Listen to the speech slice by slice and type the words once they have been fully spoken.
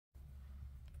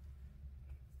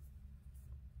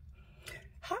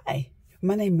Hi,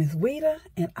 my name is Weta,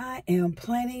 and I am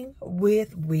planning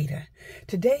with Weta.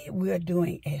 Today we are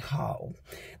doing a haul.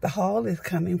 The haul is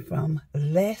coming from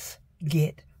Let's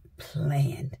Get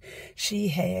Planned. She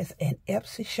has an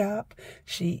Etsy shop.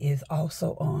 She is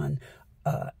also on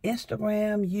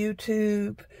Instagram,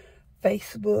 YouTube,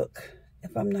 Facebook,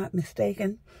 if I'm not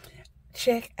mistaken.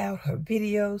 Check out her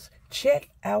videos.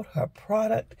 Check out her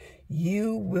product.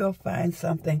 You will find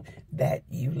something that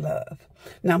you love.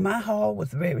 Now, my haul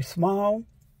was very small.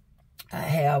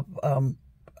 I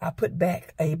put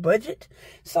back a budget,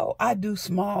 so I do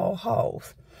small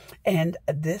hauls. And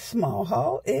this small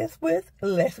haul is with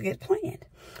Let's Get Planned.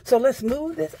 So let's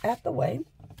move this out the way.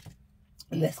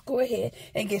 Let's go ahead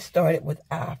and get started with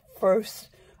our first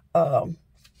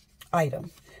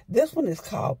item. This one is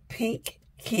called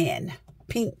Pinkkin,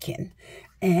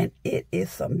 and it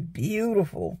is some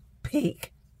beautiful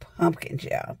pink pumpkins,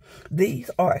 y'all. These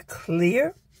are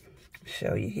clear.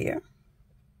 Show you here,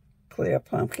 clear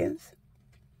pumpkins.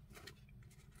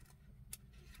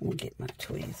 I'm gonna get my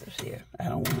tweezers here. I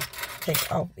don't want to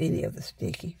take off any of the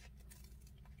sticky.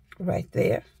 Right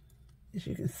there, as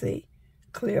you can see,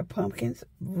 clear pumpkins.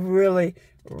 Really,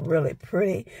 really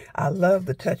pretty. I love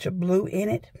the touch of blue in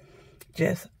it.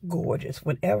 Just gorgeous.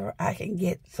 Whenever I can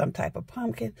get some type of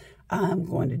pumpkin, I'm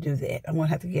going to do that. I'm going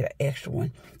to have to get an extra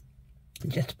one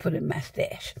just to put in my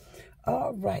stash.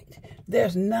 All right.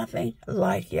 There's nothing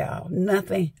like, y'all,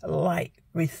 nothing like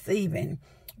receiving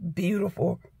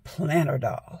beautiful planner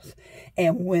dolls.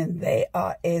 And when they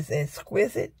are as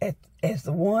exquisite as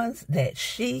the ones that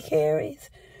she carries,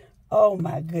 oh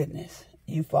my goodness,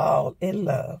 you fall in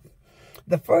love.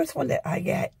 The first one that I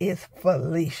got is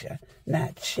Felicia.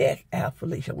 Now, check out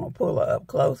Felicia. I'm going to pull her up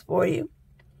close for you,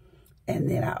 and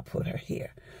then I'll put her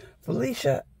here.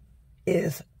 Felicia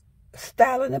is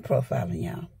styling and profiling,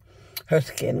 y'all. Her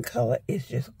skin color is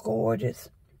just gorgeous.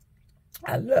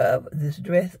 I love this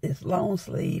dress. It's long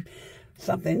sleeve,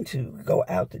 something to go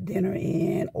out to dinner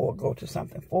in or go to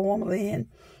something formal in.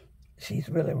 She's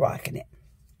really rocking it.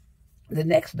 The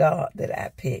next doll that I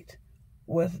picked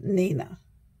was Naya.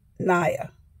 Now,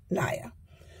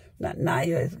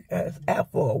 Naya is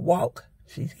out for a walk.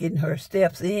 She's getting her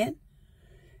steps in,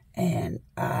 and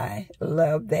I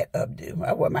love that updo.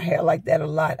 I wear my hair like that a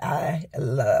lot. I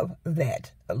love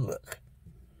that look.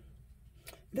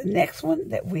 The next one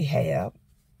that we have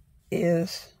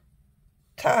is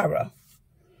Tara.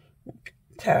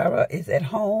 Tara is at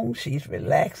home. She's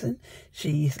relaxing.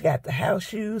 She's got the house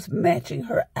shoes matching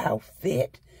her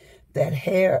outfit. That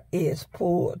hair is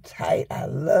pulled tight. I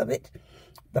love it.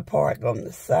 The part on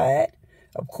the side.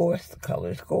 Of course, the color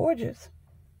is gorgeous.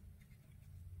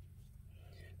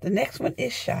 The next one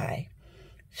is Shy.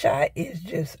 Shy is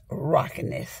just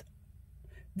rocking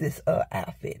this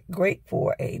outfit. Great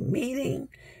for a meeting.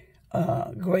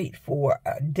 Great for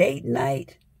a date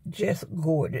night. Just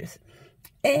gorgeous.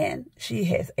 And she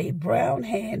has a brown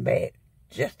handbag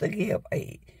just to give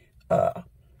a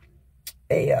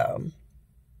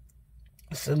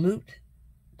salute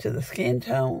to the skin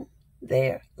tone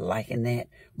there. Liking that.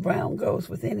 Brown goes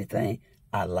with anything.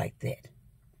 I like that.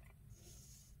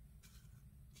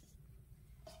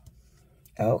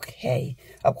 Okay.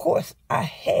 Of course, I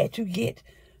had to get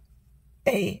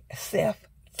a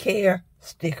self-care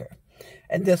sticker.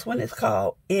 And this one is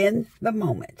called In the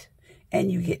Moment. And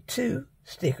you get 2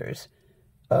 stickers.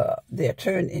 They're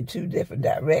turned in 2 different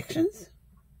directions.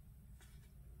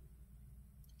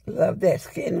 Love that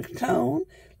skin tone.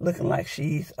 Looking like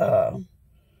she's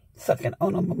sucking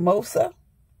on a mimosa.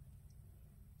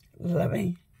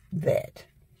 Loving that.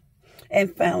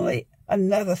 And finally,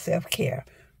 another self-care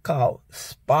called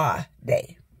Spa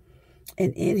Day.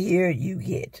 And in here you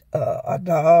get a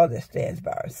doll that stands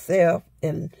by herself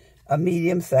in a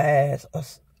medium size,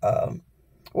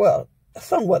 well,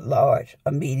 somewhat large,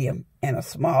 a medium, and a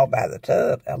small by the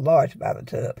tub, a large by the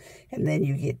tub. And then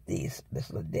you get this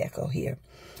little deco here.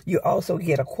 You also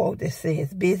get a quote that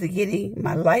says, busy getting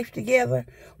my life together,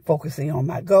 focusing on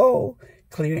my goal,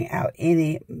 clearing out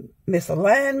any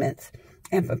misalignments,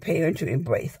 and preparing to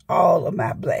embrace all of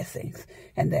my blessings.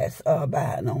 And that's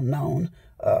by an unknown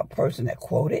person that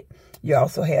quoted. You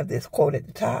also have this quote at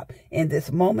the top, in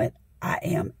this moment, I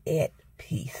am at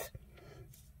peace.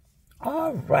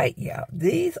 All right, y'all.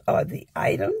 These are the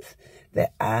items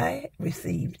that I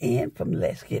received in from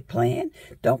Let's Get Planned.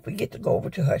 Don't forget to go over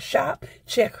to her shop.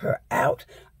 Check her out.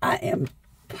 I am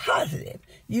positive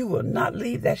you will not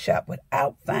leave that shop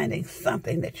without finding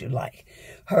something that you like.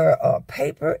 Her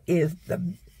paper is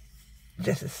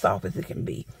just as soft as it can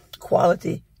be.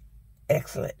 Quality,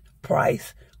 excellent.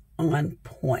 Price, on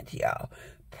point, y'all.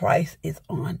 Price is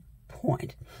on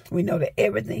point. We know that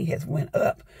everything has went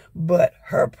up, but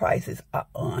her prices are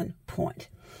on point.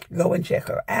 Go and check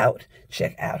her out.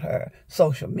 Check out her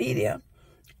social media.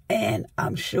 And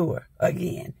I'm sure,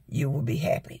 again, you will be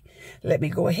happy. Let me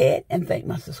go ahead and thank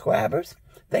my subscribers.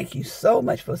 Thank you so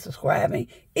much for subscribing.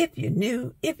 If you're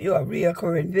new, if you're a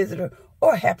reoccurring visitor,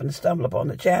 or happen to stumble upon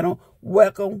the channel,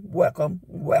 welcome, welcome,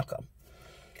 welcome.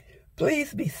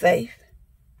 Please be safe.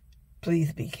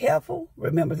 Please be careful.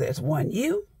 Remember, there's one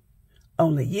you.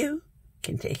 Only you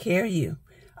can take care of you.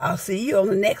 I'll see you on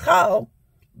the next haul.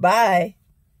 Bye.